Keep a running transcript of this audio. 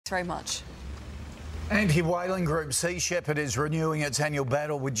Very much. Anti-whaling group Sea Shepherd is renewing its annual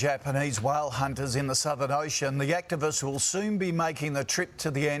battle with Japanese whale hunters in the Southern Ocean. The activists will soon be making the trip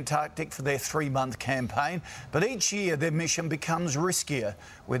to the Antarctic for their 3-month campaign, but each year their mission becomes riskier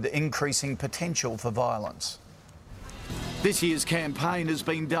with increasing potential for violence. This year's campaign has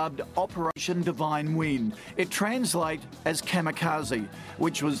been dubbed Operation Divine Wind. It translates as kamikaze,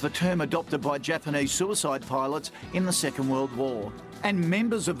 which was the term adopted by Japanese suicide pilots in the Second World War. And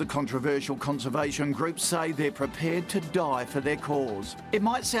members of the controversial conservation group say they're prepared to die for their cause. It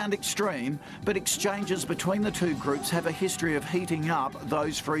might sound extreme, but exchanges between the two groups have a history of heating up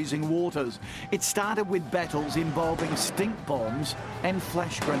those freezing waters. It started with battles involving stink bombs and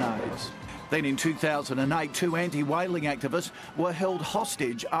flash grenades. Then in 2008, 2 anti-whaling activists were held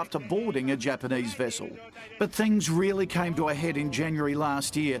hostage after boarding a Japanese vessel. But things really came to a head in January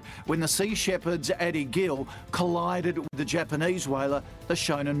last year when the Sea Shepherd's Addy Gill collided with the Japanese whaler, the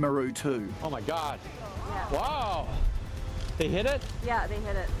Shonan Maru 2. Oh my God. Yeah. Wow. They hit it? Yeah, they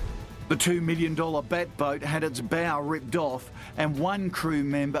hit it. The $2 million bat boat had its bow ripped off and one crew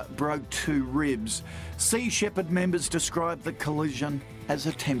member broke 2 ribs. Sea Shepherd members described the collision as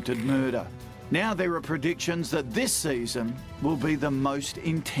attempted murder. Now there are predictions that this season will be the most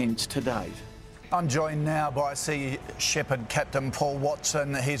intense to date. I'm joined now by Sea Shepherd Captain Paul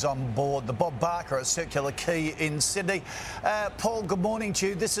Watson. He's on board the Bob Barker at Circular Quay in Sydney. Paul, good morning to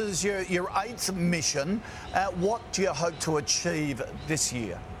you. This is your 8th mission. What do you hope to achieve this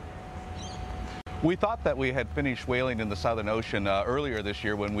year? We thought that we had finished whaling in the Southern Ocean earlier this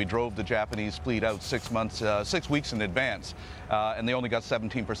year when we drove the Japanese fleet out 6 weeks in advance, and they only got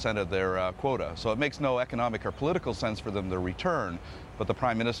 17% of their quota. So it makes no economic or political sense for them to return. But the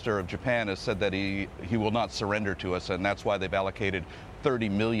Prime Minister of Japan has said that he will not surrender to us, and that's why they've allocated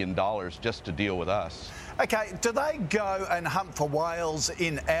 $30 million just to deal with us. Okay, do they go and hunt for whales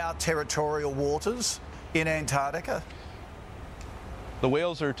in our territorial waters in Antarctica? The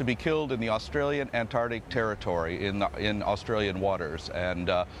whales are to be killed in the Australian Antarctic territory, in Australian waters. And,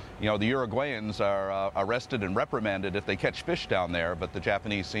 you know, the Uruguayans are arrested and reprimanded if they catch fish down there, but the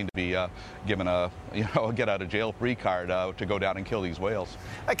Japanese seem to be given a, get-out-of-jail-free card to go down and kill these whales.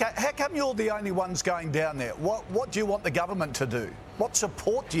 Okay, how come you're the only ones going down there? What do you want the government to do? What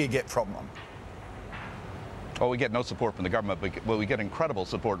support do you get from them? Well, we get no support from the government, but we get incredible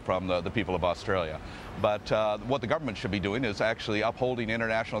support from the people of Australia. But what the government should be doing is actually upholding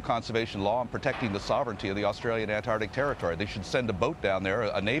international conservation law and protecting the sovereignty of the Australian Antarctic territory. They should send a boat down there,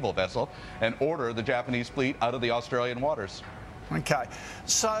 a naval vessel, and order the Japanese fleet out of the Australian waters. Okay,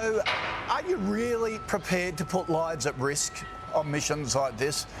 so are you really prepared to put lives at risk on missions like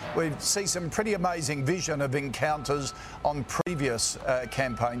this? We see some pretty amazing vision of encounters on previous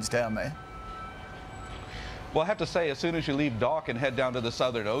campaigns down there. Well, I have to say, as soon as you leave dock and head down to the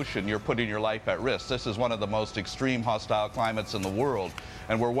Southern Ocean, you're putting your life at risk. This is one of the most extreme hostile climates in the world,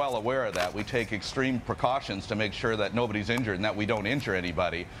 and we're well aware of that. We take extreme precautions to make sure that nobody's injured and that we don't injure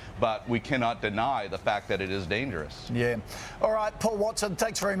anybody, but we cannot deny the fact that it is dangerous. Yeah. All right, Paul Watson,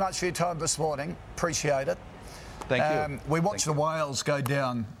 thanks very much for your time this morning. Appreciate it. Thank you. We watched the whales go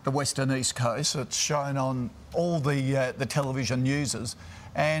down the western east coast. It's shown on all the television newses.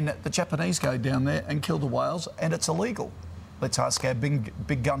 And the Japanese go down there and kill the whales, and it's illegal. Let's ask our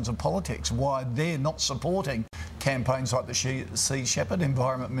big guns of politics why they're not supporting campaigns like the Sea Shepherd.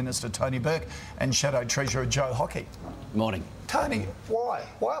 Environment Minister Tony Burke and Shadow Treasurer Joe Hockey. Morning. Tony, why?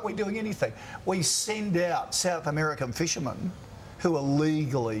 Why aren't we doing anything? We send out South American fishermen who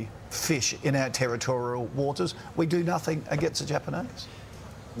illegally fish in our territorial waters. We do nothing against the Japanese.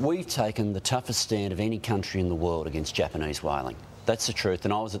 We've taken the toughest stand of any country in the world against Japanese whaling. That's the truth,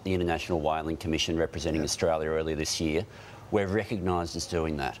 and I was at the International Whaling Commission representing Australia earlier this year. We're recognised as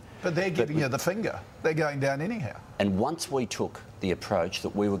doing that. But they're giving you the finger. They're going down anyhow. And once we took the approach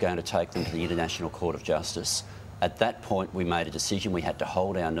that we were going to take them to the International Court of Justice, at that point we made a decision. We had to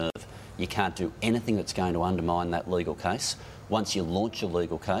hold our nerve. You can't do anything that's going to undermine that legal case. Once you launch a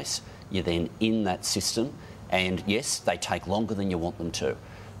legal case, you're then in that system, and yes, they take longer than you want them to.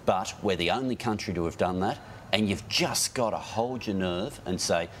 But we're the only country to have done that. And you've just got to hold your nerve and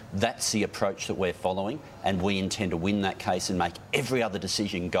say, that's the approach that we're following, and we intend to win that case and make every other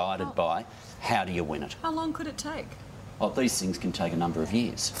decision guided by how do you win it. How long could it take? Oh, these things can take a number of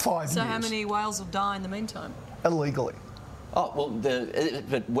years. 5 years. So how many whales will die in the meantime? Illegally. Oh, well,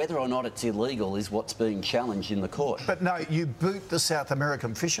 but whether or not it's illegal is what's being challenged in the court. But no, you boot the South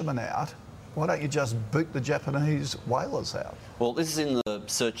American fishermen out. Why don't you just boot the Japanese whalers out? Well, this is in the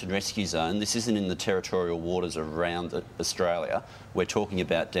search and rescue zone. This isn't in the territorial waters around Australia. We're talking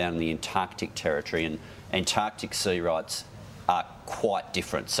about down in the Antarctic territory, and Antarctic sea rights are quite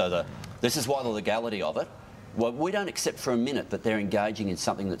different. So this is why the legality of it. Well, we don't accept for a minute that they're engaging in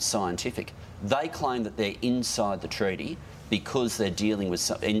something that's scientific. They claim that they're inside the treaty because they're dealing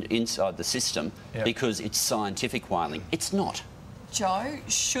with inside the system because it's scientific whaling. It's not. Joe,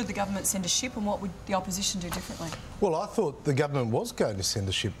 should the government send a ship, and what would the opposition do differently? Well, I thought the government was going to send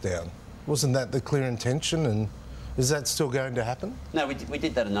a ship down. Wasn't that the clear intention, and is that still going to happen? No, we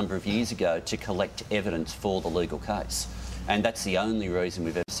did that a number of years ago to collect evidence for the legal case. And that's the only reason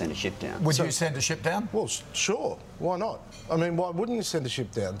we've ever sent a ship down. Would you send a ship down? Well, sure. Why not? I mean, why wouldn't you send a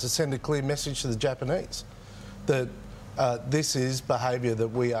ship down? To send a clear message to the Japanese that this is behaviour that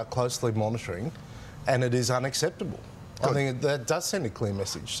we are closely monitoring and it is unacceptable. Good. I think that does send a clear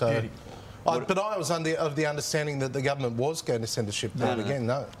message. So, but I was of the understanding that the government was going to send a ship down again.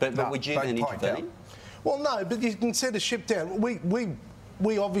 No. But would you then intervene? Well, no, but you can send a ship down.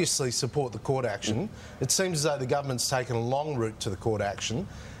 We obviously support the court action. It seems as though the government's taken a long route to the court action,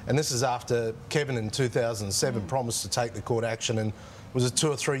 and this is after Kevin in 2007 promised to take the court action, and was it 2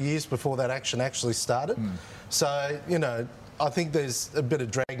 or 3 years before that action actually started? So, you know, I think there's a bit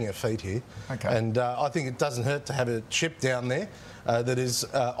of dragging of feet here. Okay. And I think it doesn't hurt to have a ship down there that is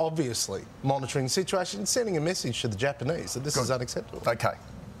obviously monitoring the situation and sending a message to the Japanese that this is unacceptable. Okay.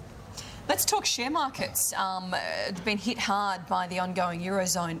 Let's talk share markets. They've been hit hard by the ongoing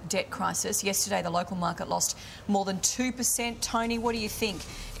Eurozone debt crisis. Yesterday, the local market lost more than 2%. Tony, what do you think?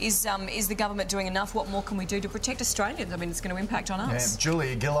 Is the government doing enough? What more can we do to protect Australians? I mean, it's going to impact on us. Yeah,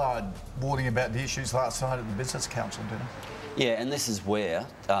 Julia Gillard warning about the issues last night at the Business Council dinner. Yeah, and this is where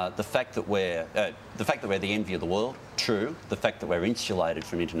the fact that we're the envy of the world, true. The fact that we're insulated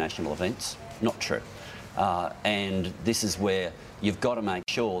from international events, not true. And this is where you've got to make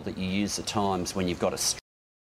sure that you use the times when you've got a